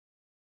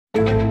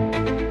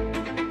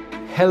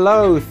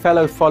Hello,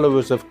 fellow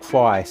followers of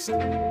Christ,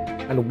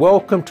 and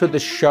welcome to the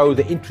show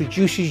that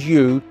introduces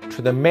you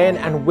to the men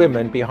and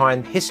women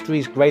behind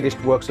history's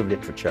greatest works of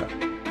literature.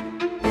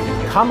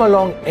 Come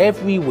along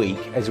every week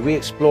as we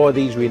explore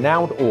these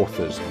renowned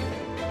authors,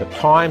 the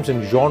times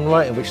and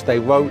genre in which they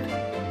wrote,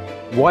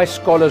 why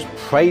scholars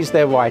praise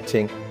their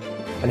writing,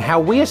 and how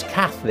we as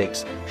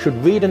Catholics should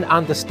read and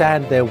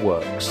understand their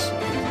works.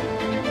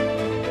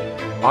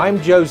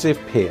 I'm Joseph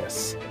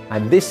Pearce,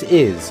 and this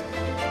is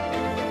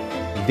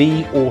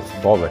The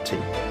Authority.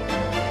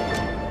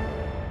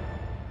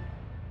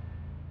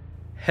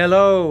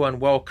 Hello and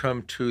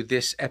welcome to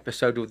this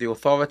episode of The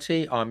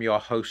Authority. I'm your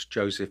host,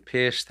 Joseph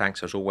Pearce.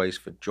 Thanks as always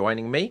for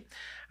joining me.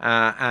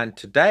 And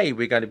today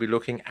we're going to be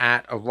looking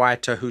at a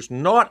writer who's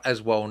not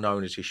as well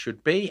known as he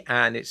should be.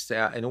 And it's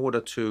in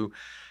order to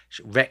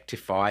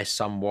rectify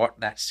somewhat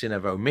that sin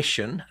of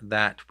omission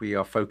that we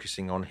are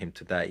focusing on him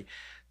today.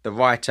 The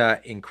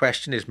writer in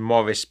question is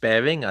Maurice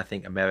Baring. I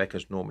think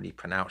Americans normally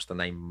pronounce the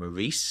name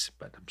Maurice,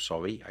 but I'm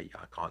sorry, I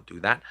can't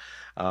do that.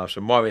 So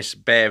Maurice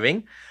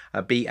Baring,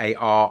 B-A-R-I-N-G.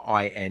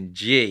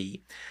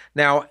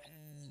 Now,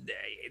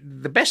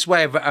 the best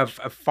way of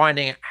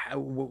finding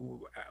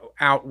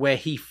out where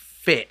he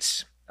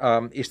fits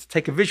is to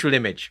take a visual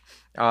image.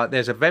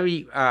 There's a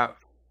very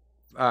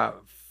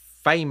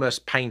famous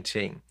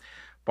painting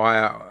by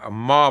a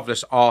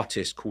marvelous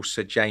artist called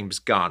Sir James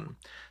Gunn.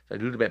 A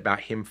little bit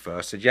about him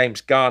first. So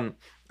James Gunn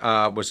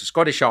was a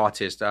Scottish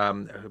artist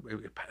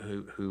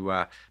who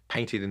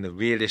painted in the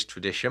realist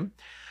tradition,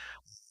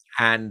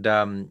 and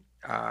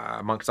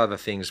amongst other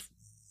things,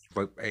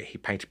 he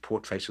painted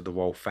portraits of the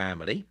royal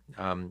family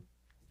in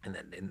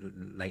the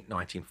late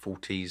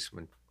 1940s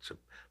when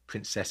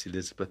Princess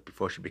Elizabeth,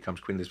 before she becomes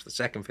Queen Elizabeth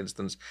II, for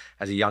instance,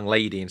 as a young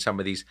lady in some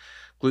of these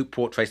group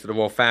portraits of the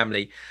royal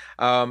family.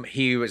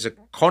 He was a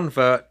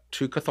convert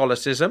to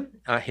Catholicism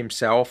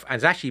himself, and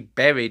is actually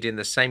buried in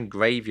the same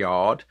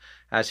graveyard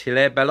as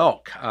Hilaire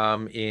Belloc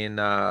in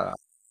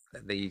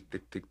the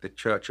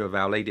Church of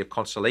Our Lady of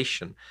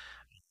Consolation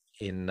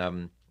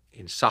in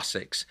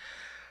Sussex.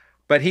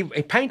 But he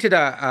painted,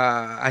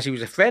 as he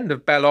was a friend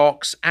of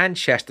Belloc's and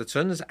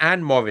Chesterton's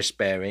and Maurice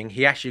Baring,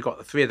 he actually got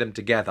the three of them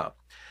together.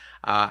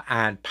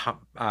 And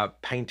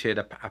painted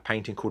a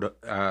painting called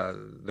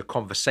The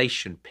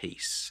Conversation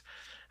Piece.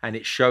 And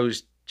it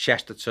shows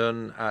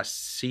Chesterton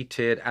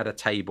seated at a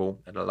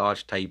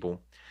large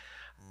table,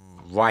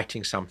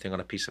 writing something on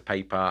a piece of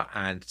paper,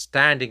 and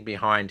standing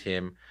behind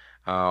him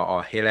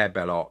are Hilaire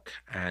Belloc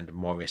and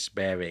Maurice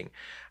Baring.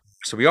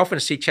 So we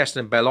often see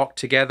Chesterton and Belloc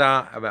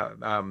together.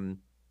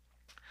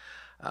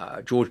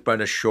 George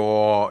Bernard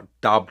Shaw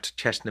dubbed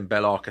Chesterton and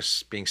Belloc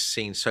as being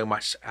seen so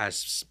much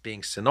as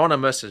being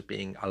synonymous, as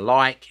being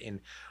alike in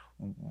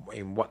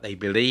what they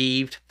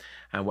believed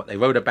and what they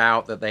wrote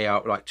about, that they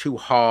are like two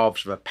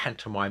halves of a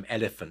pantomime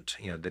elephant,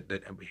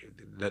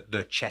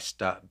 the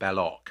Chester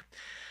Belloc.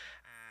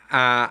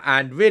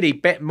 And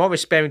really,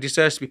 Maurice Baring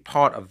deserves to be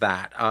part of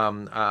that.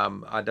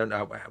 I don't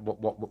know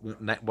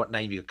what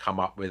name you could come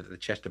up with, the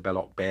Chester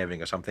Belloc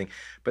Baring or something,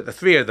 but the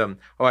three of them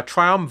are a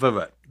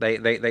triumvirate.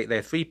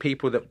 They're three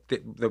people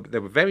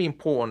that were very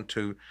important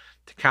to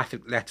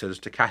Catholic letters,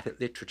 to Catholic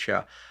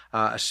literature,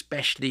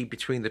 especially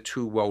between the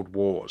two world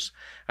wars.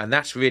 And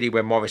that's really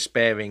where Maurice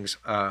Baring's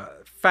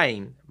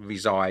fame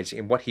resides,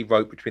 in what he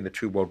wrote between the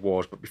two world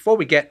wars. But before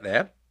we get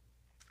there,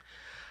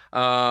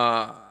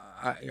 I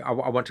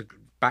want to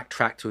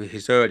backtrack to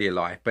his earlier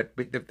life. But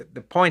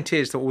the point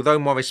is that although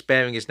Maurice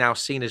Baring is now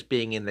seen as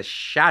being in the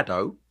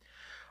shadow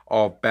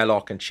of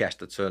Belloc and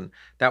Chesterton,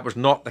 that was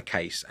not the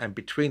case. And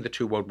between the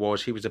two world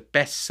wars, he was a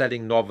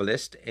best-selling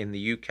novelist in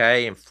the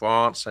UK, in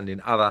France, and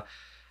in other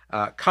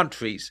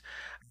countries,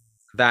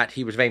 that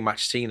he was very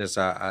much seen as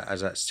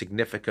a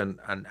significant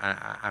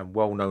and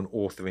well-known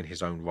author in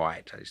his own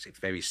right. It's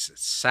very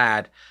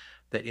sad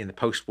that in the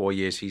post-war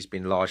years he's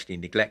been largely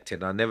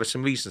neglected, and there are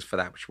some reasons for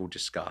that which we'll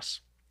discuss.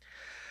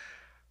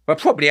 But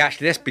probably,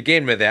 actually, let's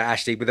begin with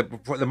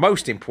the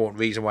most important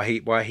reason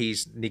why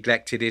he's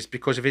neglected is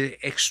because of his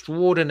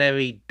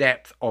extraordinary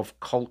depth of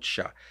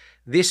culture.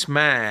 This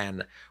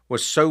man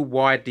was so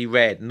widely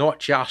read, not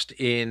just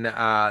in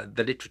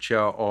the literature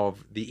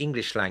of the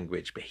English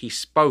language, but he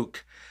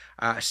spoke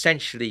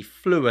essentially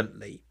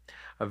fluently,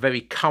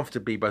 very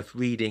comfortably, both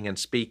reading and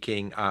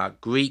speaking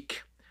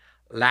Greek,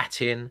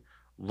 Latin,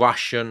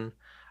 Russian,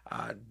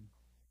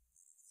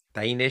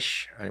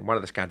 Danish, one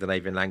of the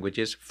Scandinavian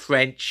languages,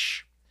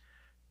 French,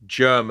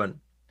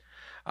 German,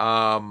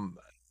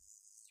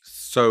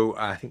 so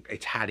I think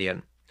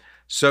Italian.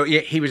 So yeah,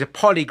 he was a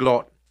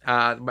polyglot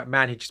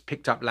man who just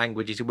picked up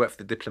languages. He worked for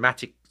the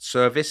diplomatic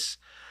service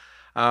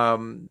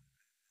when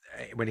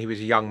he was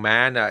a young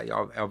man.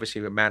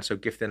 Obviously, a man so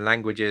gifted in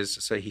languages,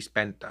 so he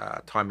spent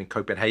time in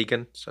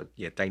Copenhagen. So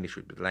yeah, Danish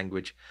was the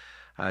language.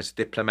 As a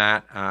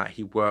diplomat,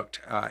 he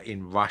worked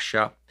in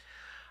Russia.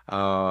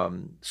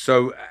 And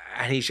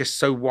he's just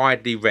so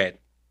widely read.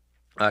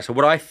 So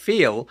what I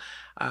feel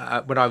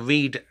when I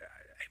read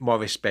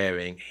Maurice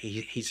Baring,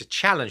 he's a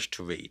challenge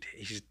to read.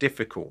 He's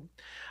difficult.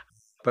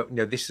 but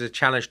this is a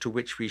challenge to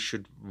which we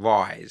should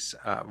rise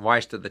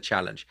to the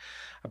challenge.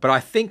 But I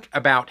think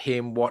about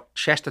him what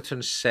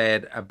Chesterton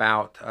said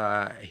about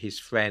his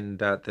friend,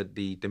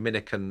 the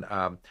Dominican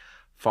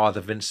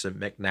Father Vincent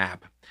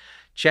McNabb.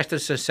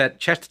 Chesterton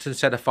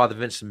said of Father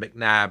Vincent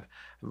McNabb,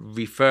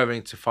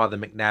 referring to Father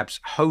McNabb's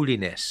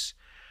holiness,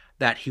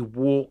 that he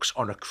walks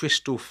on a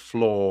crystal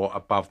floor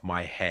above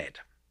my head.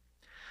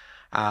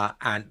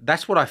 And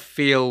that's what I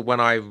feel when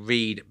I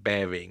read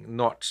Baring,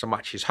 not so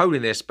much his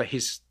holiness, but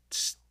his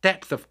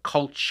depth of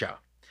culture.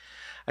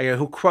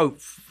 He'll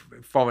quote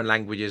foreign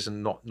languages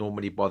and not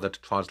normally bother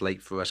to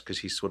translate for us because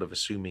he's sort of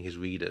assuming his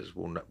readers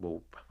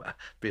will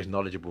be as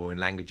knowledgeable in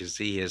languages as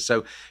he is.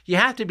 So you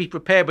have to be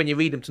prepared when you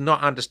read them to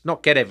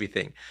not get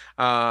everything,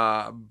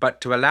 but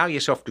to allow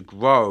yourself to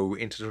grow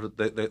into sort of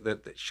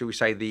the shall we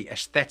say, the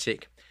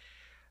aesthetic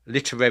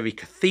literary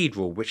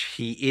cathedral which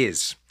he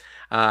is,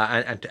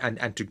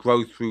 and to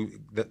grow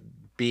through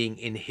being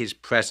in his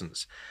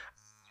presence.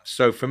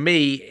 So for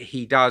me,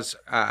 he does,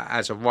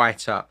 as a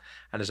writer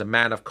and as a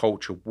man of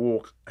culture,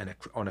 walk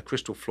on a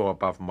crystal floor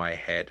above my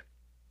head.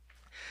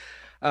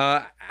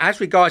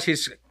 As regards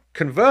his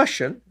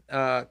conversion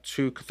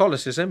to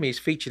Catholicism, he's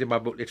featured in my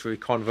book Literary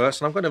Converts,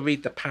 and I'm going to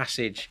read the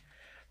passage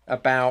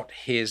about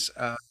his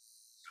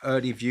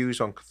early views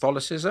on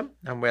Catholicism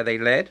and where they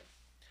led.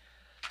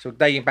 So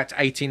dating back to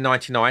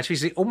 1899, so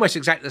he's almost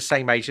exactly the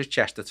same age as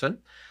Chesterton.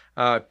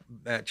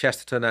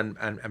 Chesterton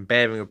and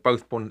Baring were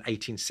both born in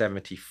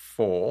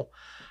 1874.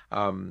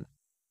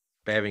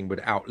 Baring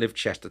would outlive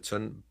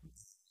Chesterton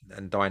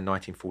and die in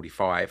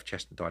 1945.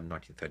 Chesterton died in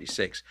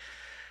 1936.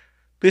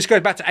 This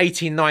goes back to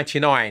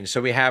 1899.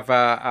 So we have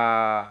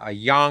a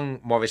young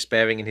Maurice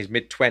Baring in his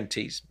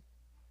mid-20s.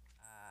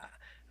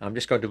 I'm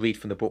just going to read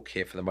from the book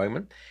here for the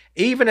moment.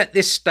 Even at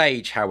this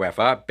stage,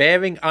 however,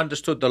 Baring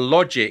understood the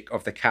logic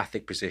of the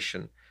Catholic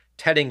position,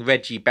 telling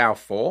Reggie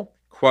Balfour,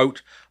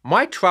 quote,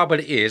 "My trouble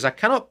is I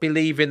cannot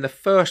believe in the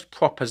first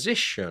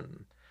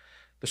proposition,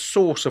 the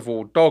source of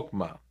all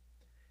dogma.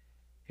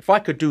 If I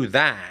could do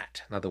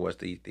that," in other words,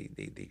 the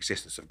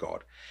existence of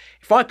God,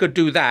 "if I could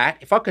do that,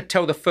 if I could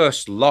tell the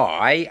first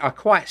lie, I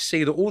quite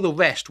see that all the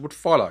rest would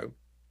follow."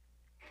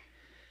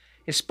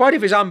 In spite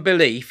of his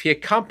unbelief, he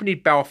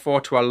accompanied Balfour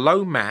to a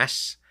low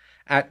mass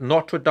at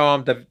Notre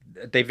Dame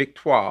des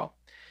Victoires.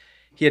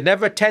 He had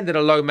never attended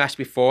a low mass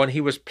before, and he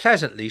was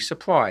pleasantly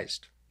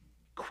surprised.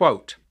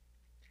 Quote,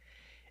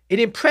 "It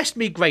impressed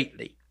me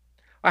greatly.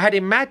 I had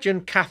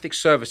imagined Catholic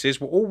services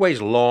were always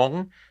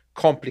long,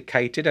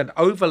 complicated, and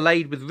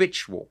overlaid with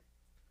ritual.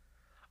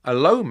 A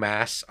low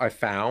mass, I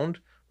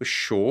found, was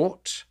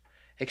short,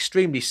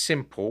 extremely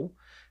simple,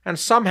 and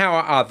somehow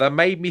or other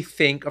made me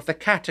think of the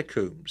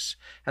catacombs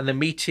and the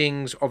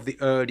meetings of the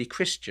early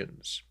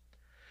Christians.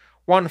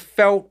 One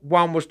felt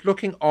one was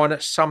looking on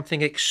at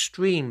something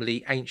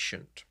extremely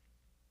ancient.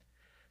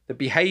 The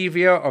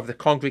behaviour of the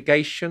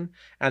congregation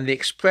and the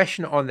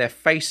expression on their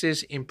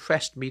faces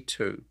impressed me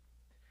too.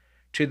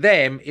 To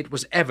them it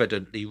was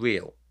evidently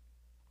real."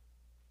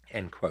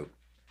 End quote.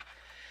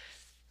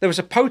 There was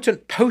a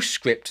potent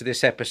postscript to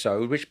this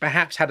episode which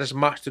perhaps had as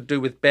much to do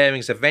with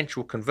Baring's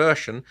eventual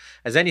conversion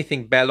as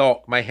anything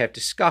Belloc may have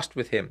discussed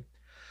with him.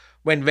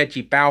 When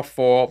Reggie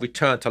Balfour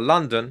returned to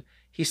London,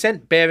 he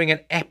sent Baring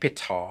an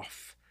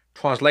epitaph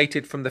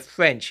translated from the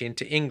French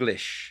into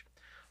English.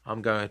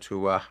 I'm going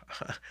to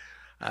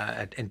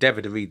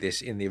endeavour to read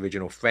this in the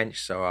original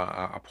French, so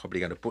I'm probably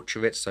going to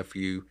butcher it. So for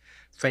you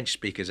French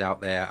speakers out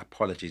there,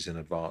 apologies in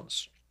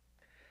advance.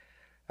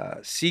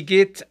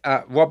 Sigit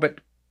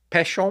Robert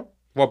Péchon,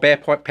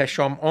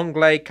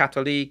 anglais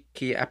catholique,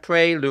 qui,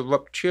 après la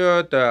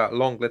rupture de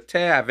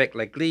l'Angleterre avec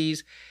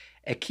l'Église,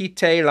 a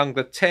quitté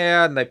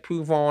l'Angleterre ne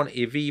pouvant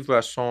y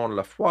vivre sans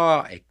la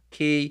foi, et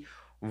qui,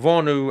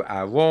 venu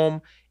à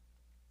Rome,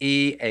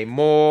 et est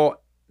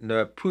mort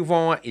ne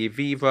pouvant y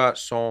vivre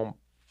sans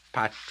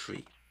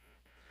patrie.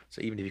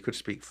 So even if you could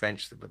speak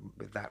French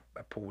with that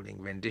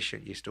appalling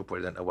rendition, you still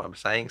probably don't know what I'm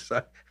saying,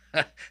 so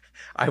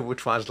I will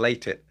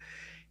translate it.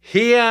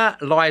 Here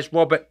lies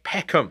Robert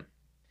Peckham,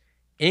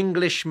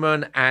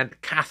 Englishman and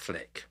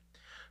Catholic,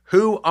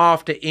 who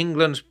after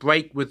England's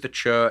break with the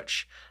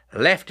Church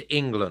left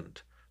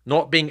England,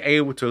 not being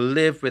able to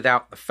live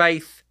without the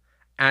faith,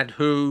 and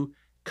who,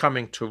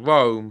 coming to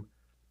Rome,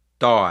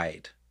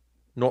 died,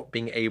 not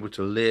being able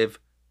to live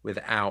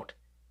without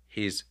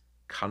his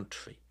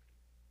country.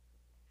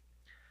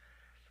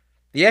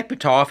 The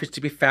epitaph is to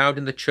be found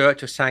in the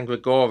Church of San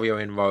Gregorio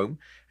in Rome,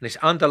 and its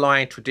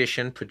underlying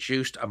tradition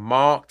produced a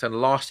marked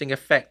and lasting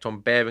effect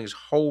on Baring's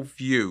whole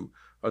view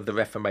of the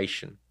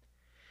Reformation.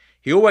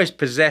 He always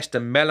possessed a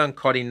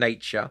melancholy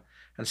nature,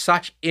 and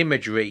such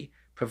imagery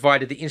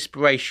provided the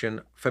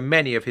inspiration for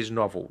many of his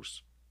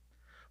novels.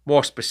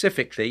 More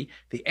specifically,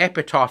 the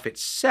epitaph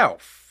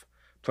itself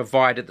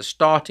provided the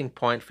starting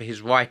point for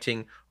his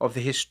writing of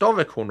the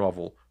historical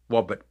novel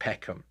Robert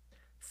Peckham,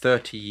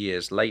 30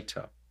 years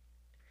later.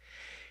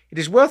 It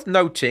is worth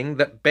noting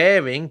that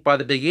Baring, by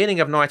the beginning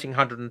of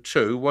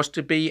 1902, was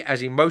to be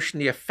as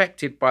emotionally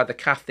affected by the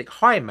Catholic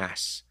High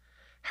Mass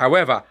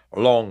however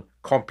long,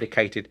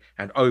 complicated,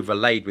 and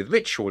overlaid with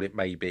ritual it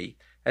may be,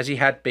 as he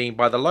had been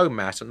by the Low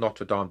Mass at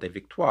Notre Dame des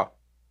Victoires.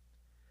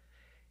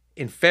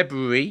 In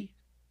February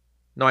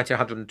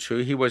 1902,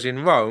 he was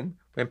in Rome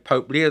when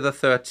Pope Leo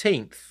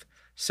XIII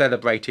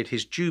celebrated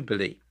his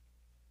Jubilee.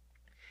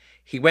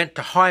 He went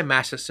to High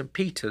Mass at St.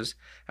 Peter's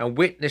and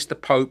witnessed the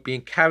Pope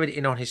being carried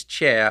in on his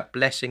chair,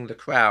 blessing the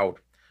crowd.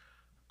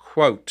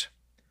 Quote,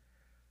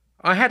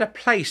 "I had a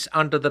place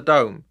under the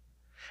dome.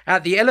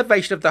 At the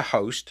elevation of the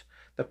host,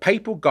 the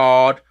papal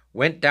guard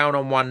went down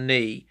on one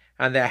knee,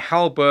 and their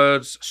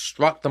halberds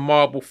struck the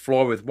marble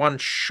floor with one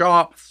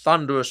sharp,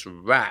 thunderous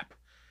rap,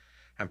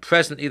 and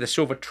presently the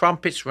silver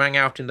trumpets rang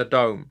out in the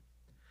dome.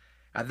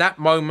 At that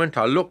moment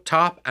I looked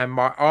up, and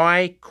my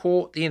eye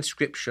caught the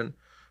inscription,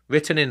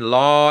 written in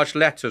large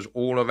letters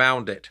all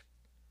around it,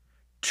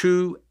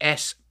 Tu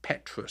es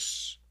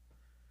Petrus,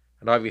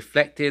 and I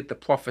reflected the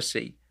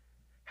prophecy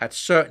had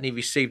certainly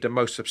received a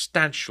most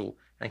substantial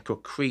and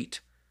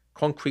concrete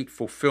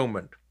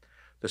fulfillment.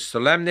 The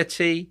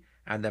solemnity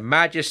and the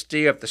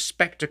majesty of the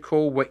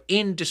spectacle were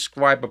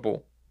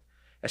indescribable,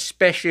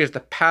 especially as the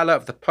pallor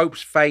of the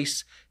Pope's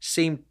face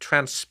seemed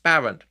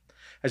transparent,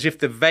 as if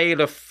the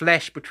veil of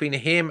flesh between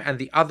him and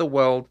the other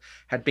world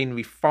had been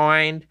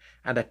refined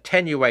and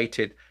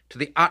attenuated to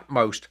the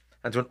utmost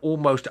and to an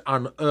almost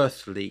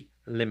unearthly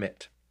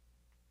limit."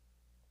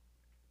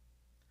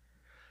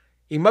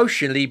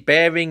 Emotionally,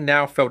 Baring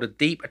now felt a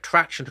deep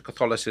attraction to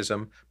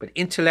Catholicism, but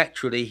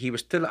intellectually he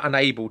was still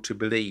unable to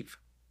believe.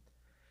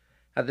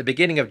 At the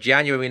beginning of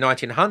January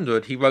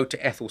 1900, he wrote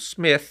to Ethel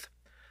Smith,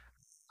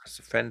 as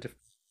a friend,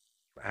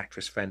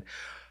 actress friend,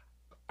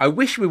 "I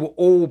wish we were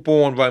all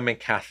born Roman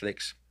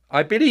Catholics.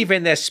 I believe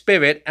in their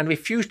spirit and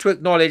refuse to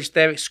acknowledge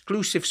their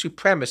exclusive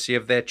supremacy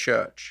of their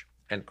church."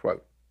 End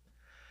quote.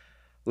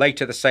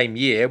 Later the same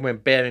year, when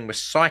Baring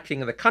was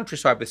cycling in the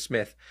countryside with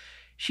Smith,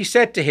 she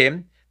said to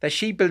him that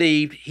she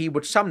believed he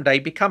would someday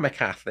become a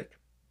Catholic.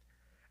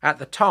 At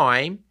the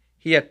time,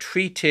 he had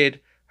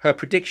treated her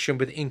prediction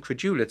with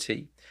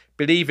incredulity,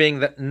 believing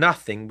that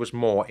nothing was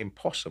more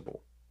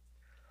impossible.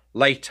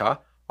 Later,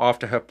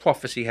 after her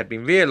prophecy had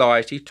been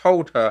realized, he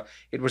told her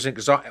it was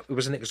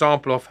an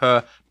example of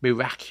her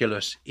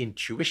miraculous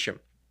intuition.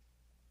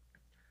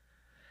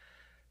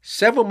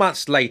 Several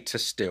months later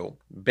still,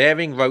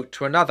 Baring wrote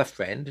to another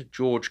friend,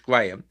 George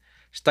Graham,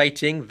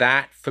 stating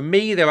that, "For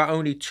me there are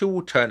only two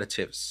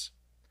alternatives: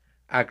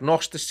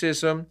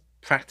 agnosticism,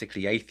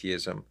 practically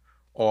atheism,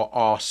 or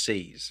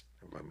RCs,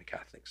 Roman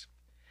Catholics."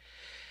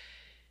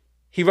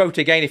 He wrote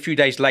again a few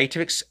days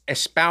later,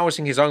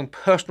 espousing his own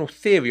personal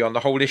theory on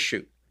the whole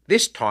issue.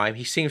 This time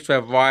he seems to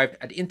have arrived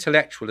at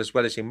intellectual as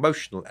well as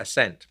emotional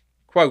assent.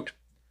 Quote,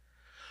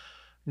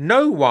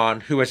 "No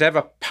one who has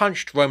ever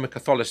punched Roman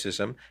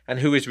Catholicism and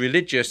who is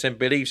religious and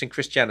believes in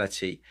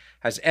Christianity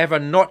has ever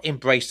not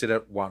embraced it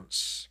at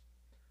once.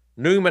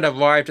 Newman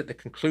arrived at the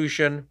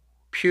conclusion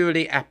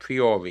purely a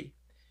priori.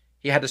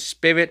 He had a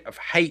spirit of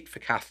hate for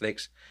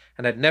Catholics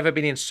and had never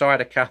been inside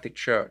a Catholic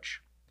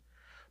church.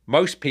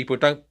 Most people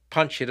don't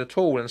punch it at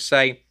all and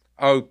say,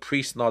 'Oh,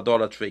 priests and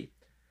idolatry.'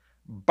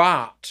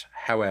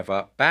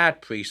 However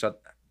bad priests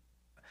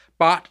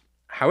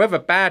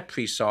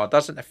are,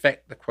 doesn't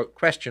affect the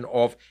question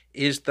of,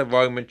 is the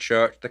Roman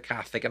Church the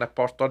Catholic and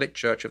Apostolic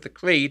Church of the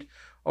Creed,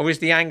 or is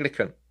the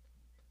Anglican?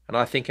 And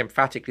I think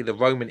emphatically the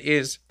Roman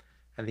is,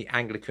 and the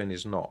Anglican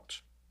is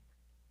not."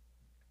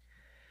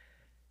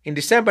 In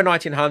December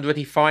 1900,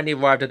 he finally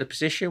arrived at a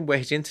position where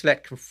his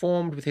intellect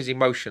conformed with his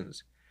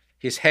emotions,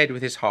 his head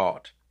with his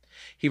heart.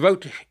 He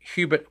wrote to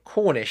Hubert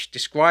Cornish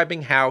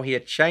describing how he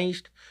had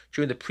changed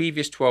during the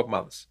previous 12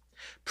 months.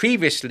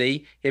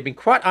 Previously, he had been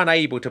quite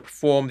unable to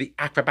perform the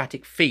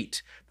acrobatic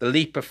feat, the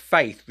leap of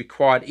faith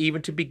required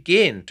even to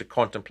begin to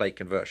contemplate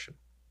conversion.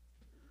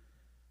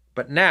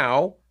 "But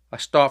now I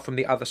start from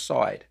the other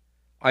side.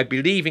 I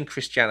believe in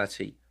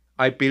Christianity.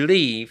 I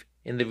believe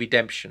in the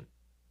redemption."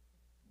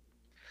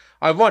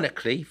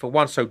 Ironically, for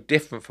one so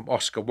different from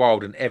Oscar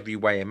Wilde in every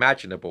way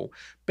imaginable,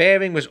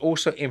 Baring was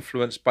also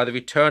influenced by the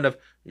return of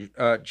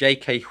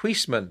J.K.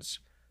 Huysmans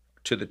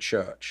to the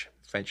church,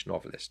 French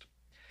novelist.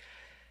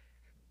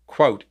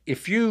 Quote,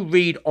 "If you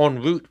read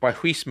En route by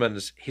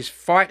Huysmans, his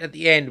fight at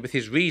the end with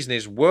his reason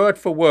is word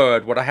for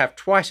word what I have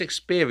twice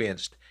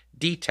experienced,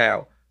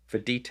 detail for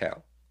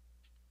detail."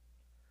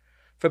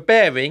 For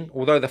Baring,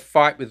 although the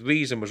fight with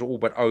reason was all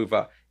but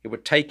over, it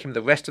would take him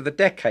the rest of the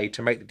decade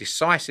to make the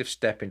decisive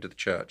step into the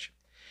church.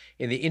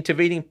 In the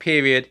intervening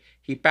period,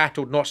 he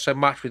battled not so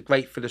much with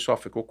great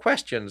philosophical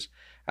questions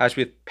as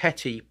with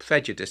petty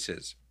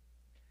prejudices.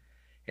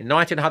 In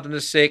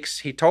 1906,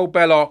 he told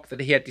Belloc that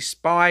he had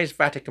despised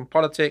Vatican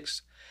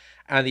politics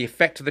and the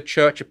effect of the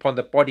church upon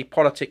the body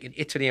politic in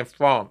Italy and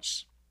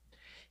France.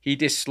 He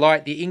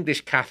disliked the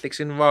English Catholics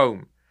in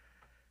Rome,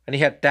 and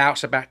he had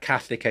doubts about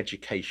Catholic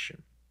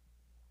education.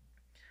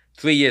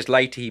 3 years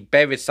later, he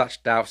buried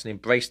such doubts and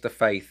embraced the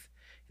faith.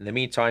 In the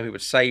meantime, he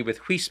would say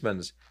with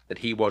Huysmans that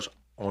he was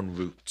en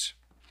route.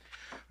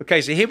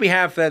 Okay, so here we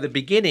have the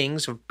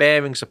beginnings of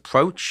Baring's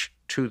approach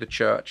to the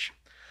church.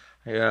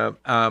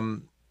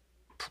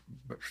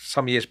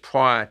 some years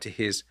prior to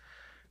his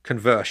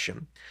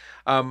conversion.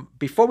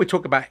 Before we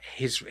talk about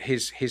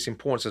his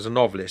importance as a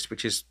novelist,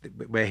 which is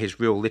where his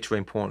real literary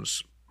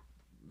importance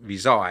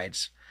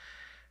resides,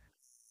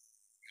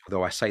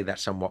 although I say that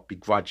somewhat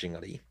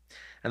begrudgingly.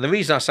 And the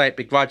reason I say it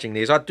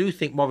begrudgingly is I do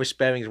think Maurice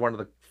Baring is one of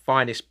the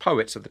finest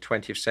poets of the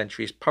 20th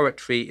century. His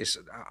poetry is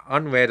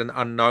unread and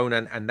unknown,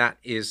 and that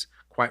is,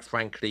 quite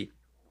frankly,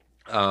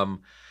 a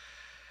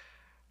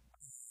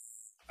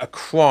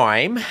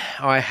crime.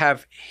 I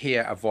have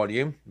here a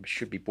volume, which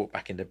should be brought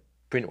back into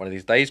print one of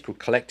these days, called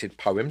Collected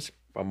Poems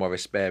by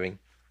Maurice Baring.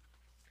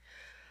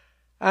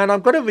 And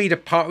I'm going to read a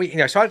part,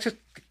 so I'll just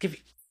give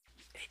you,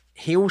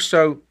 he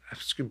also,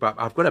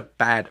 I've got a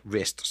bad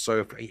wrist,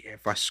 so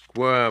if I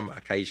squirm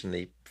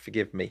occasionally,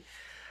 forgive me.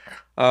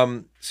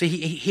 So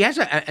he has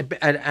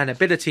an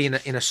ability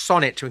in a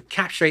sonnet to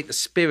encapsulate the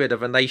spirit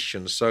of a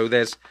nation. So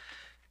there's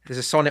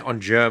a sonnet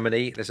on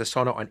Germany, there's a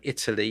sonnet on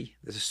Italy,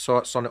 there's a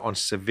sonnet on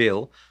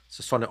Seville, there's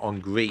a sonnet on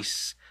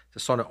Greece,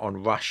 there's a sonnet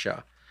on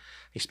Russia.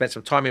 He spent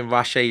some time in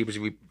Russia. He was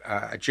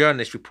a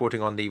journalist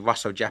reporting on the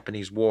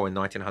Russo-Japanese War in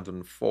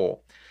 1904.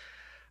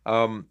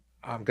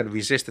 I'm going to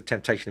resist the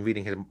temptation of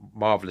reading his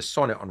marvelous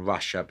sonnet on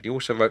Russia, but he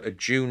also wrote A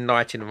June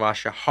Night in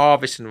Russia,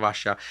 Harvest in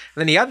Russia.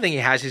 And then the other thing he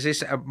has is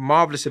this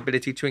marvelous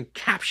ability to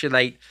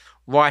encapsulate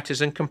writers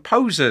and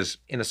composers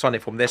in a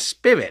sonnet form, their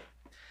spirit.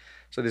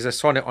 So there's a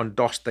sonnet on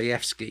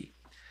Dostoevsky.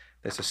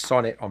 There's a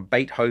sonnet on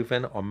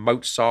Beethoven, on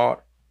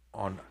Mozart,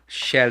 on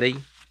Shelley,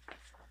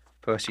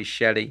 Percy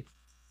Shelley.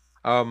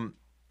 And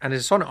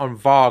there's a sonnet on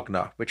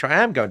Wagner, which I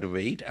am going to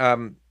read.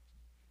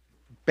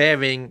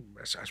 Baring,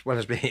 as well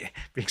as being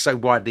so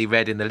widely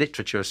read in the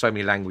literature of so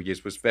many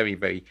languages, was very,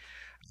 very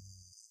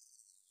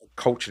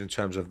cultured in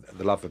terms of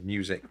the love of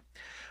music.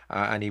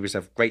 And he was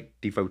a great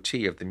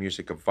devotee of the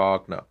music of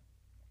Wagner.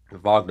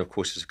 Wagner, of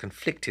course, is a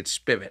conflicted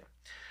spirit.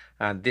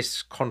 And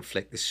this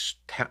conflict,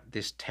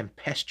 this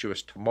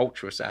tempestuous,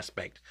 tumultuous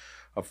aspect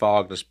of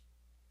Wagner's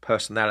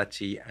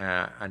personality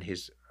and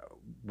his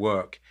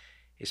work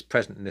is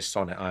present in this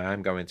sonnet. I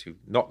am going to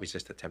not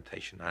resist the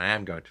temptation. I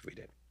am going to read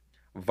it.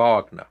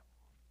 Wagner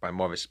by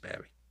Maurice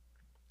Baring.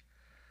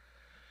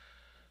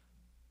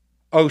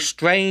 O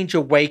strange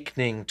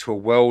awakening to a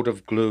world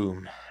of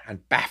gloom,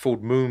 and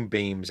baffled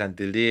moonbeams and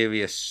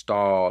delirious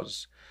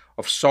stars,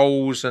 of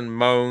souls and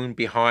moan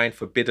behind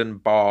forbidden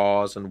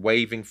bars, and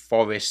waving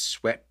forests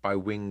swept by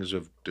wings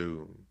of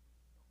doom.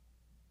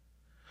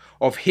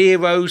 Of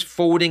heroes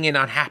falling in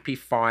unhappy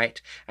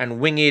fight, and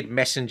winged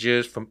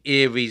messengers from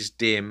eyries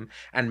dim,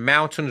 and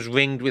mountains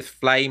ringed with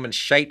flame, and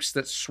shapes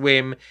that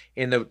swim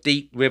in the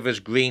deep river's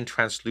green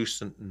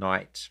translucent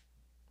night.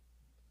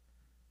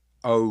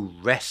 O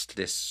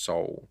restless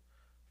soul,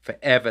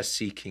 forever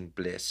seeking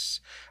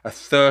bliss,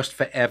 athirst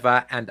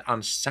forever and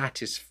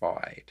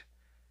unsatisfied,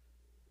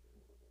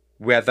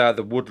 whether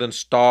the woodland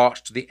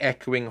starts to the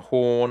echoing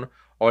horn,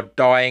 or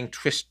dying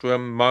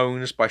Tristram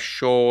moans by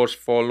shores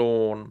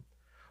forlorn,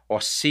 or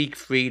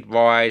Siegfried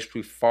rides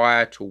through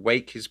fire to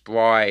wake his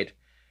bride,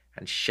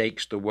 and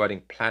shakes the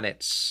whirling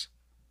planets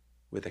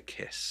with a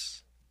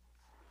kiss.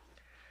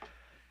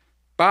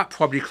 But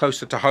probably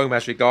closer to home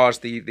as regards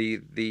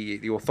the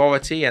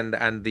authority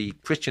and the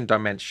Christian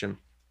dimension,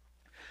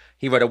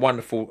 he wrote a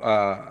wonderful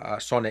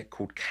sonnet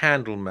called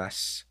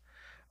Candlemas.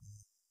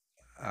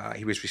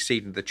 He was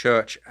received in the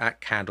church at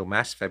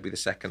Candlemas, February the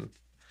 2nd.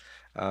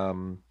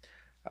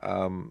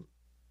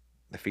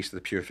 The Feast of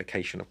the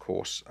Purification, of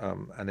course.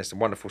 And there's a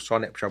wonderful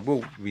sonnet, which I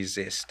will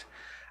resist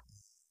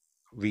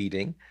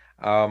reading.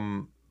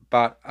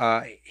 But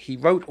he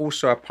wrote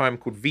also a poem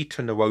called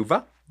Vita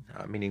Nuova,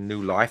 meaning new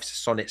life. It's a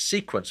sonnet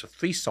sequence of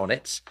 3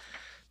 sonnets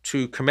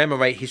to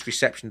commemorate his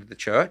reception to the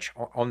church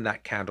on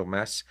that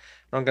Candlemas.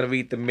 And I'm going to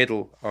read the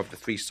middle of the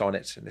 3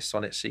 sonnets in this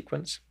sonnet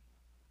sequence,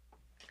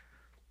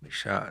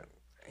 which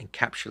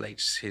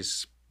encapsulates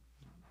his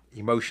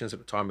emotions at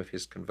the time of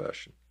his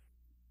conversion.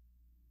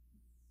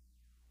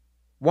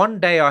 One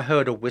day I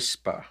heard a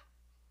whisper,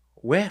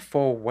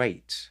 "Wherefore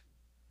wait?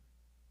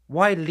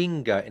 Why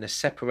linger in a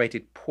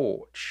separated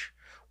porch?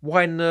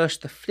 Why nurse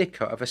the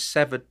flicker of a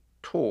severed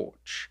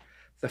torch?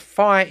 The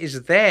fire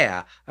is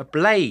there,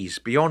 ablaze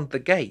beyond the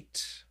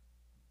gate.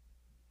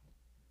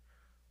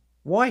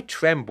 Why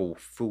tremble,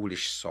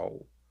 foolish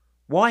soul?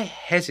 Why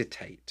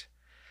hesitate?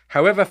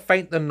 However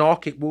faint the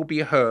knock, it will be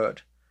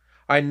heard.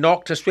 I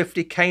knocked, as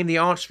swiftly came the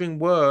answering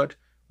word,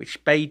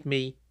 which bade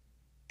me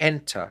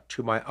enter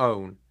to my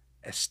own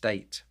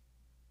estate.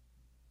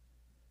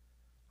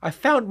 I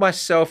found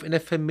myself in a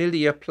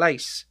familiar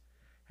place,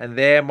 and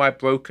there my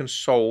broken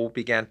soul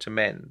began to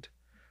mend.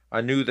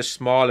 I knew the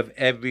smile of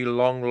every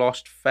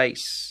long-lost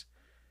face.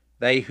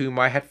 They whom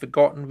I had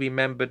forgotten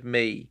remembered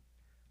me.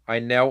 I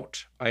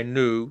knelt, I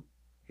knew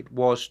it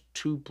was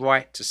too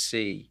bright to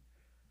see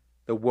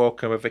the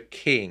welcome of a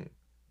king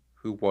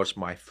who was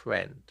my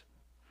friend.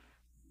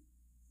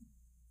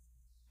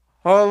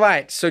 All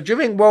right. So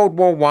during World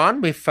War I,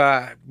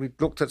 we've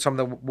looked at some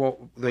of the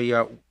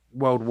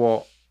World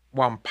War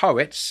War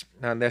poets,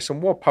 and there's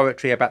some war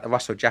poetry about the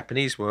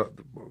Russo-Japanese War.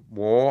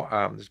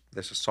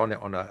 There's a sonnet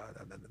on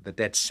the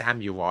dead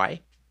samurai.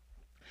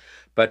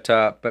 But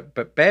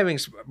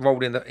Baring's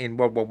role in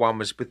World War One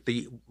was with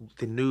the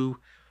new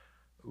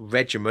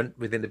regiment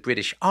within the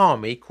British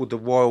Army called the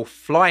Royal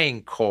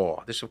Flying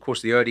Corps. This, of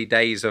course, the early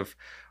days of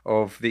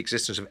the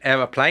existence of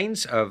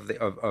aeroplanes, of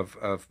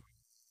the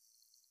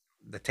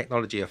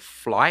technology of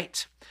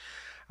flight.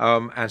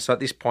 And so at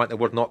this point, there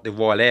was not the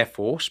Royal Air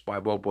Force. By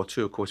World War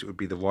II, of course, it would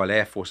be the Royal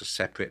Air Force, a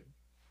separate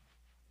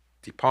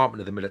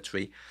department of the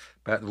military.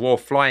 But the Royal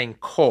Flying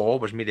Corps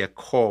was merely a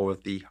corps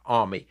of the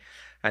army.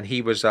 And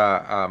he was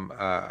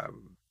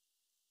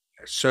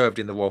served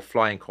in the Royal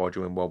Flying Corps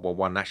during World War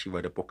One. Actually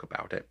wrote a book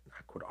about it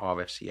called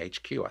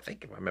RFCHQ, I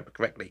think, if I remember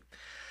correctly.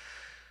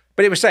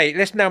 But it was say,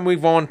 let's now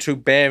move on to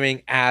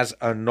Baring as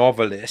a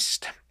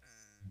novelist.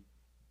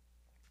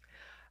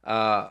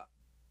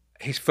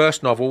 His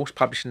first novel was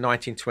published in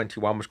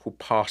 1921, was called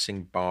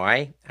Passing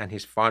By, and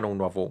his final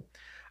novel,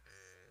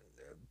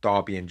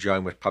 Darby and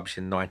Joan, was published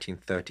in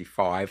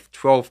 1935.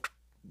 12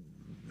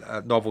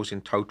 novels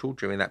in total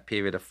during that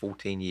period of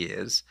 14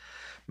 years.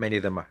 Many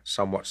of them are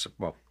somewhat,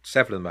 well,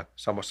 several of them are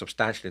somewhat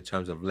substantial in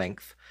terms of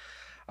length.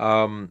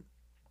 And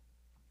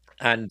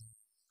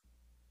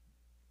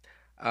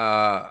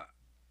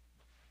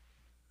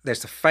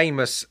there's the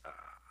famous,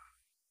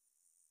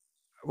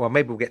 well,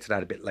 maybe we'll get to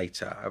that a bit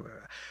later.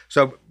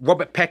 So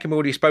Robert Peckham,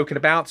 already spoken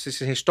about. This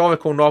is a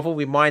historical novel,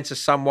 reminds us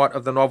somewhat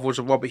of the novels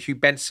of Robert Hugh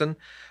Benson,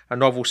 a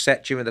novel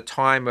set during the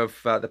time of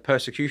the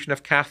persecution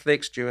of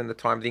Catholics, during the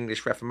time of the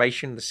English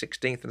Reformation, the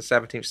 16th and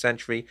 17th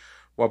century.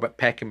 Robert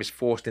Peckham is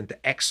forced into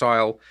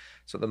exile,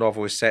 so the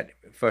novel is set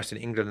first in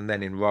England and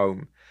then in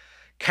Rome.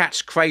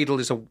 Cat's Cradle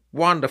is a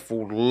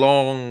wonderful,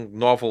 long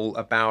novel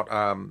about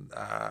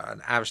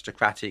an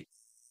aristocratic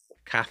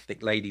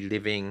Catholic lady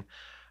living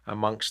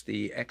amongst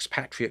the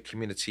expatriate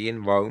community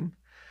in Rome,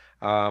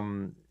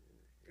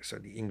 so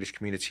the English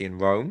community in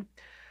Rome.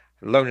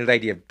 The Lonely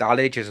Lady of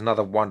Dulwich is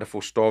another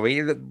wonderful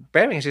story.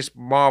 Baring has this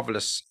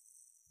marvelous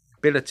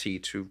ability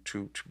to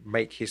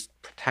make his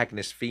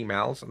protagonists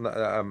females,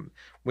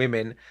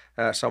 women,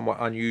 somewhat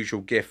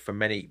unusual gift for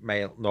many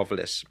male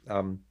novelists.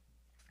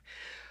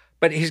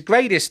 But his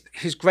greatest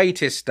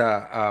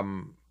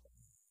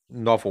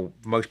novel,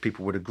 most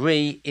people would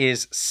agree,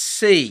 is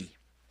C,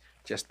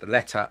 just the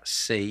letter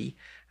C.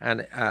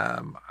 And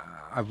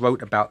I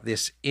wrote about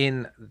this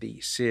in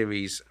the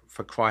series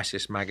for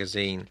Crisis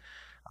magazine,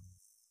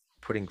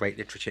 Putting Great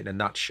Literature in a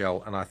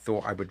Nutshell. And I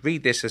thought I would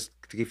read this to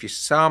give you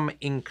some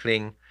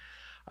inkling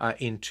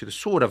into the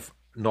sort of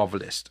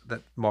novelist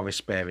that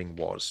Maurice Baring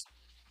was.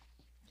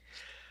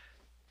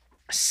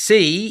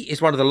 C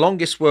is one of the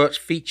longest works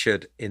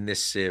featured in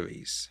this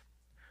series,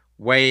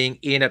 weighing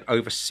in at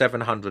over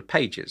 700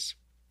 pages,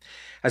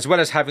 as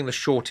well as having the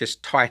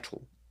shortest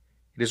title.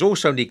 It is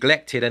also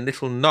neglected and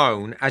little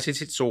known, as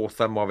is its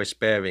author, Maurice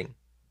Baring.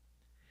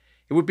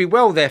 It would be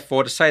well,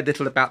 therefore, to say a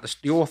little about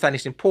the author, and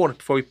it's important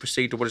before we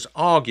proceed to what is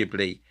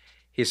arguably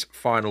his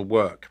final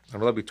work.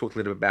 And although we talked a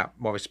little bit about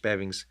Maurice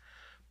Baring's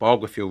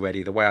biography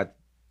already, the way I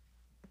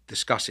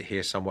discuss it here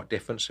is somewhat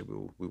different,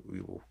 so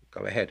we will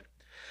go ahead.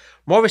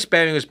 Maurice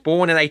Baring was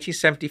born in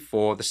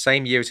 1874, the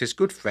same year as his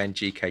good friend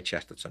G.K.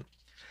 Chesterton.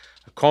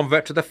 A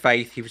convert to the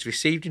faith, he was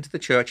received into the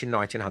church in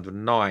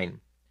 1909.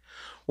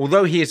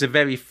 Although he is a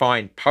very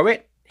fine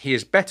poet, he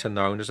is better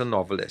known as a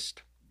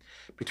novelist.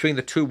 Between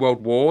the two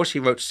world wars, he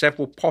wrote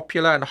several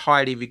popular and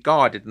highly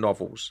regarded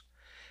novels.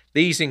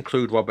 These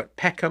include Robert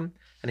Peckham,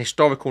 an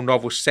historical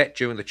novel set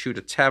during the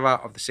Tudor terror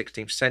of the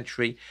 16th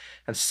century,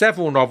 and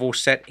several novels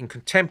set in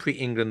contemporary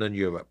England and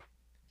Europe.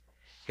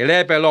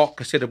 Hilaire Belloc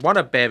considered one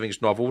of Baring's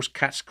novels,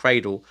 Cat's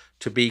Cradle,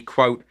 to be,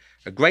 quote,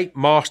 a great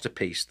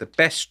masterpiece, the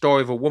best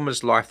story of a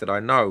woman's life that I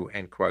know,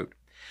 end quote.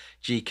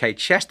 G.K.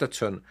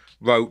 Chesterton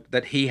wrote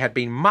that he had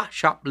been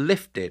much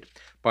uplifted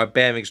by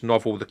Baring's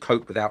novel The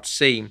Coat Without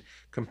Seam,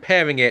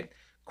 comparing it,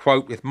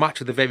 quote, with much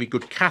of the very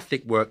good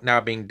Catholic work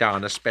now being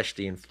done,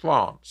 especially in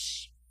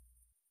France.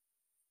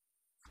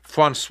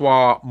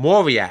 Francois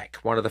Mauriac,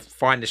 one of the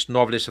finest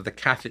novelists of the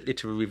Catholic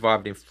literary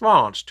revival in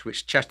France, to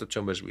which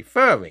Chesterton was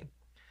referring,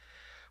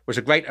 was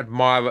a great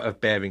admirer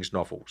of Baring's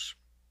novels.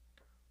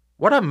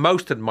 What I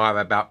most admire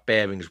about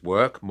Baring's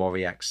work,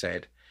 Mauriac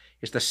said,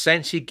 is the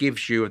sense he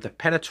gives you of the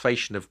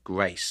penetration of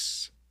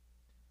grace.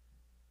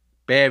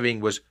 Baring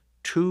was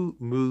too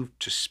moved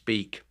to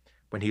speak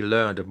when he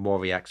learned of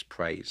Mauriac's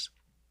praise.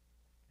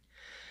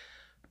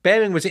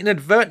 Baring was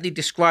inadvertently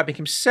describing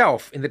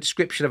himself in the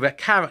description of a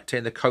character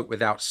in The Coat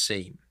Without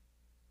Seam.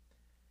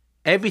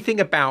 Everything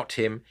about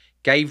him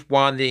gave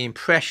one the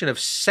impression of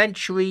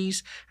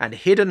centuries and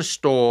hidden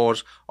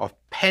stores of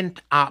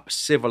pent-up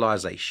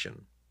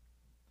civilization.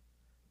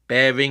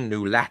 Baring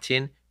knew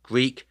Latin,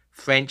 Greek,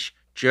 French,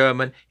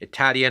 German,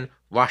 Italian,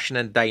 Russian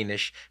and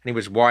Danish, and he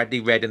was widely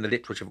read in the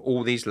literature of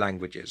all these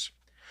languages.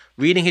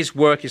 Reading his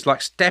work is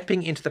like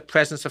stepping into the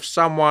presence of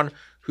someone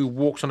who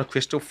walks on a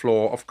crystal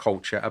floor of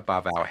culture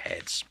above our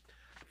heads.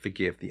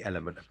 Forgive the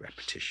element of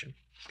repetition.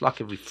 It's like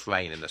a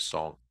refrain in a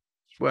song.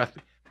 It's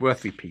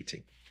worth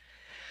repeating.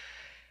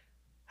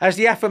 As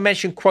the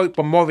aforementioned quote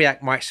by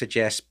Mauriac might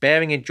suggest,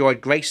 Baring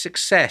enjoyed great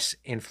success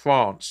in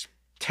France.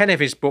 10 of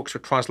his books were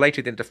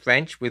translated into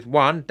French, with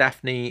one,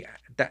 Daphne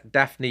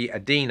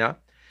Adina,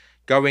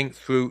 going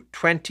through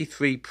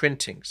 23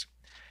 printings.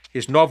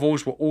 His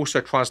novels were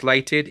also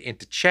translated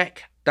into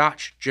Czech,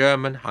 Dutch,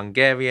 German,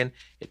 Hungarian,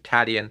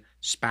 Italian,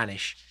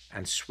 Spanish,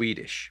 and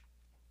Swedish.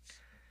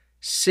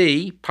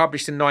 C,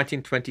 published in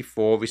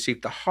 1924,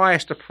 received the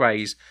highest of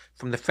praise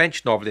from the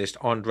French novelist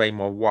André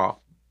Maurois,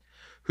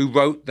 who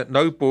wrote that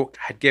no book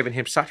had given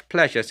him such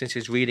pleasure since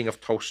his reading of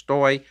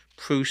Tolstoy,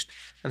 Proust,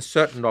 and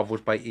certain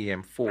novels by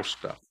E.M.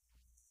 Forster.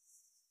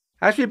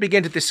 As we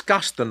begin to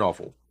discuss the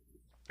novel,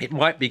 it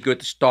might be good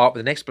to start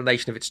with an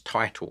explanation of its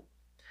title.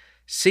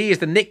 C is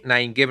the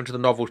nickname given to the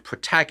novel's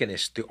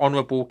protagonist, the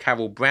Honourable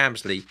Carroll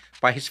Bramsley,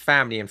 by his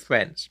family and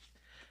friends.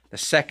 The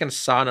second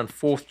son and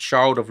fourth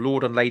child of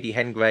Lord and Lady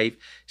Hengrave,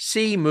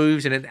 C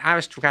moves in an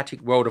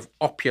aristocratic world of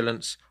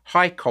opulence,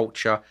 high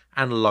culture,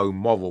 and low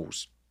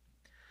morals.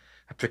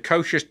 A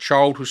precocious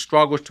child who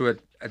struggles to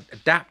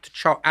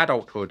adapt to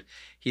adulthood,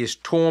 he is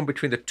torn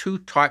between the two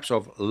types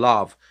of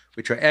love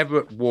which are ever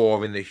at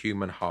war in the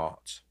human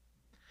heart.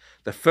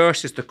 The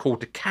first is the call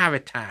to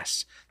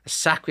caritas, the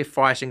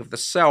sacrificing of the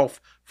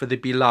self for the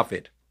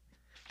beloved.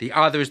 The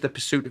other is the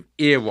pursuit of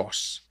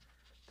eros,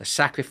 the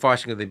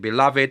sacrificing of the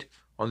beloved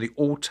on the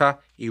altar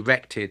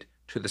erected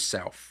to the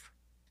self.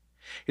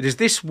 It is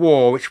this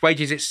war which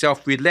wages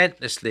itself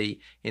relentlessly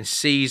in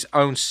C's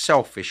own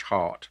selfish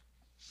heart.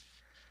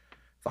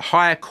 The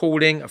higher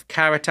calling of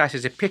caritas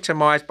is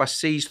epitomized by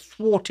C's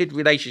thwarted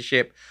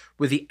relationship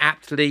with the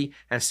aptly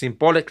and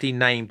symbolically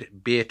named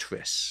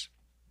Beatrice.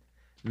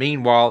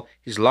 Meanwhile,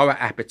 his lower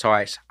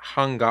appetites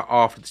hunger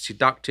after the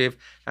seductive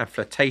and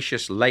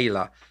flirtatious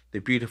Layla, the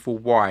beautiful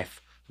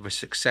wife of a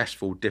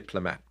successful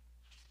diplomat.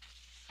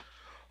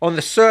 On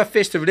the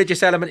surface, the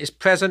religious element is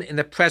present in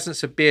the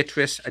presence of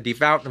Beatrice, a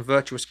devout and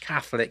virtuous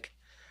Catholic,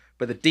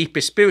 but the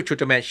deepest spiritual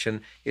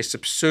dimension is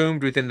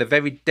subsumed within the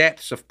very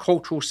depths of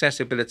cultural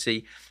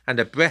sensibility and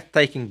a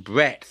breathtaking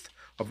breadth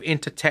of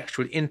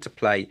intertextual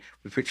interplay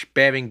with which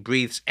Baring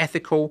breathes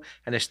ethical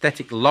and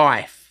aesthetic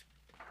life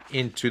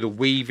into the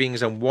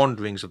weavings and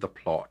wanderings of the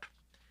plot.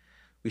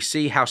 We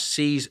see how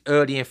C's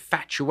early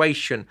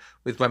infatuation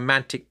with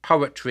romantic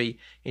poetry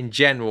in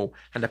general,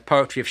 and the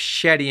poetry of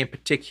Shelley in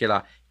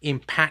particular,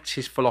 impacts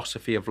his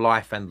philosophy of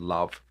life and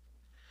love.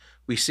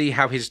 We see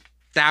how his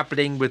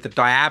dabbling with the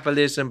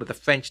diabolism of the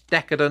French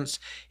decadence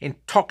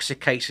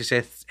intoxicates his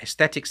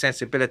aesthetic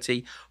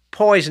sensibility,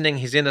 poisoning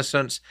his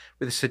innocence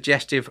with the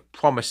suggestive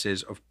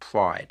promises of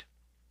pride.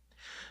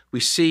 We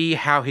see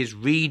how his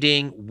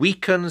reading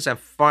weakens and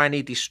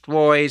finally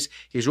destroys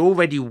his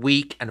already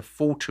weak and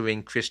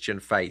faltering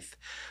Christian faith.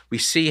 We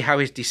see how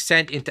his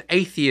descent into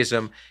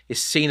atheism is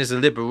seen as a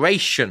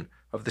liberation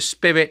of the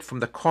spirit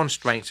from the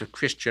constraints of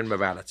Christian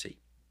morality.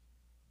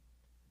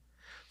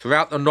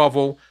 Throughout the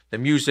novel, the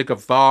music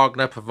of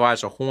Wagner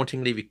provides a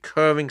hauntingly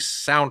recurring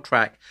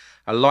soundtrack,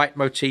 a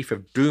leitmotif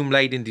of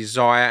doom-laden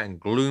desire and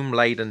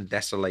gloom-laden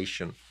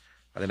desolation.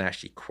 I didn't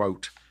actually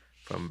quote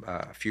from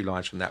a few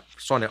lines from that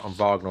sonnet on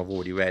Wagner I've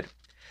already read.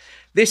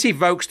 This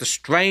evokes the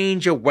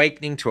strange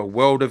awakening to a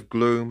world of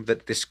gloom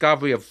that the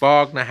discovery of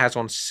Wagner has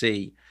on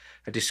C,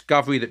 a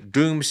discovery that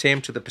dooms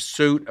him to the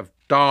pursuit of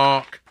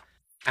dark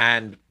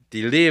and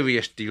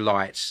delirious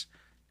delights,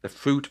 the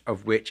fruit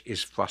of which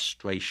is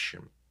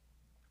frustration.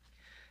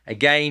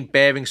 Again,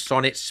 Baring's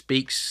sonnet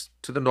speaks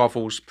to the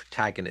novel's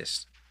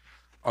protagonist.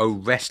 O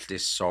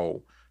restless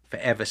soul,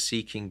 forever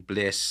seeking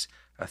bliss,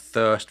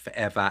 athirst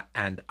forever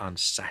and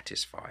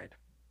unsatisfied.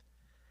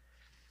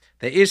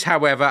 There is,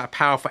 however, a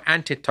powerful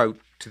antidote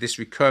to this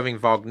recurring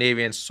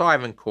Wagnerian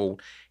siren call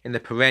in the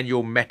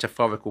perennial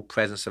metaphorical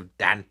presence of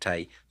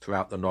Dante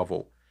throughout the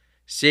novel.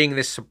 Seeing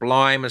this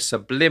sublime and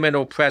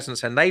subliminal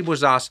presence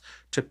enables us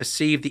to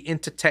perceive the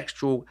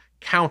intertextual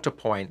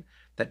counterpoint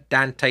that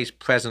Dante's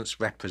presence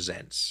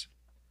represents.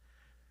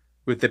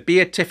 With the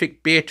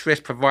beatific Beatrice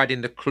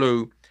providing the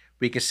clue,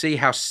 we can see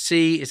how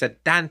C is a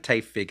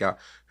Dante figure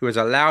who has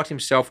allowed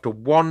himself to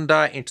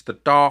wander into the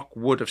dark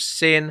wood of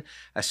sin,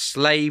 a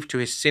slave to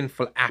his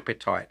sinful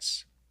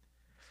appetites.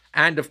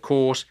 And of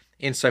course,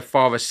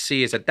 insofar as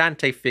C is a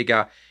Dante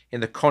figure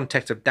in the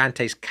context of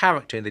Dante's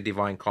character in the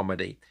Divine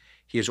Comedy,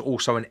 he is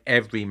also an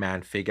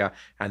everyman figure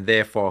and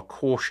therefore a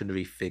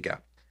cautionary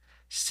figure.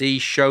 C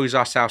shows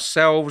us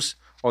ourselves,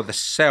 or the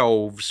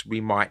selves we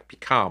might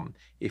become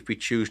if we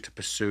choose to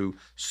pursue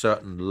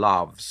certain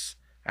loves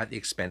at the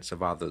expense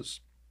of others.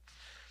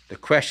 The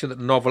question that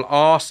the novel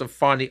asks and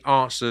finally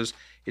answers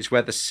is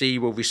whether C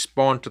will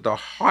respond to the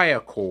higher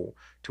call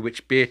to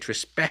which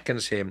Beatrice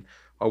beckons him,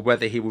 or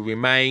whether he will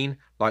remain,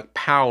 like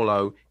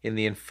Paolo in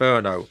the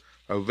Inferno,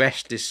 a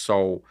restless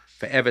soul,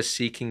 forever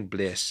seeking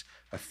bliss,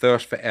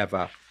 athirst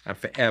forever and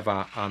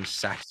forever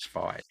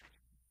unsatisfied.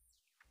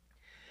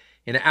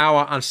 In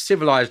our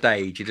uncivilized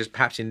age, it is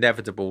perhaps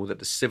inevitable that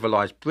the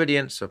civilized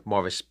brilliance of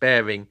Maurice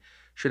Baring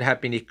should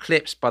have been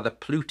eclipsed by the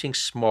polluting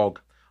smog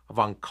of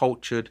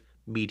uncultured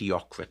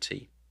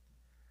mediocrity.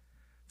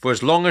 For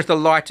as long as the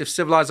light of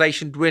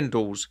civilization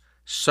dwindles,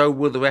 so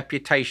will the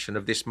reputation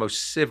of this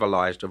most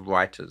civilized of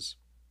writers.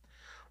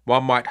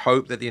 One might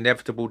hope that the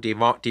inevitable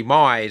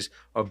demise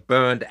of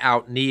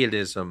burned-out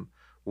nihilism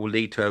will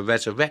lead to a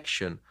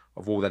resurrection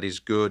of all that is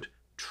good,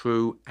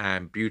 true,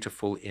 and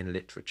beautiful in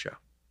literature.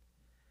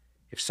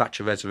 If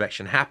such a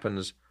resurrection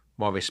happens,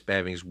 Maurice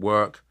Baring's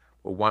work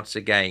will once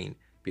again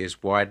be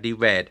as widely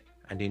read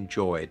and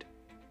enjoyed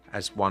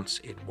as once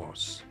it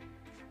was.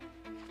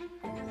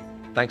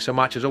 Thanks so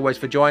much as always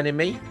for joining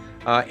me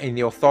in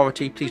The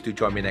Authority. Please do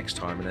join me next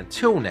time, and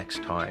until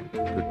next time,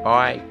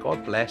 goodbye,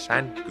 God bless,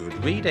 and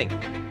good reading.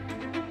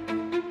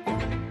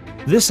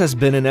 This has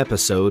been an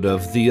episode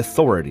of The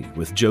Authority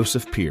with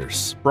Joseph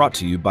Pearce, brought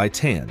to you by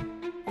TAN.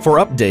 For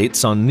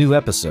updates on new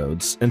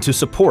episodes and to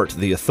support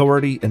The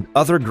Authority and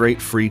other great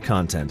free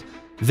content,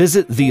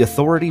 visit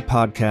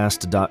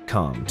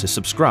theauthoritypodcast.com to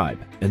subscribe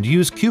and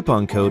use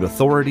coupon code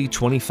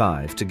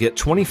AUTHORITY25 to get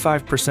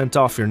 25%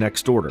 off your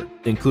next order,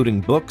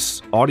 including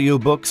books,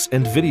 audiobooks,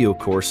 and video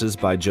courses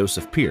by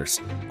Joseph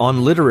Pearce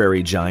on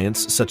literary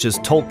giants such as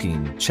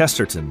Tolkien,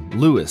 Chesterton,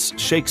 Lewis,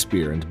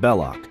 Shakespeare, and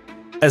Belloc,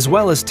 as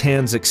well as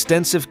TAN's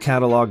extensive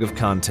catalog of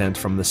content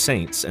from the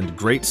saints and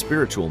great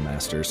spiritual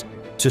masters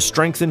to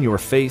strengthen your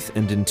faith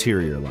and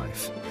interior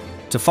life.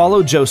 To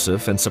follow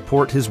Joseph and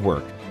support his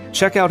work,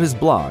 check out his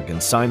blog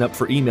and sign up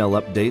for email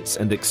updates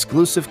and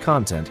exclusive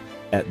content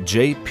at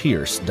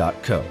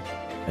jpearce.co.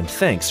 And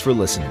thanks for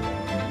listening.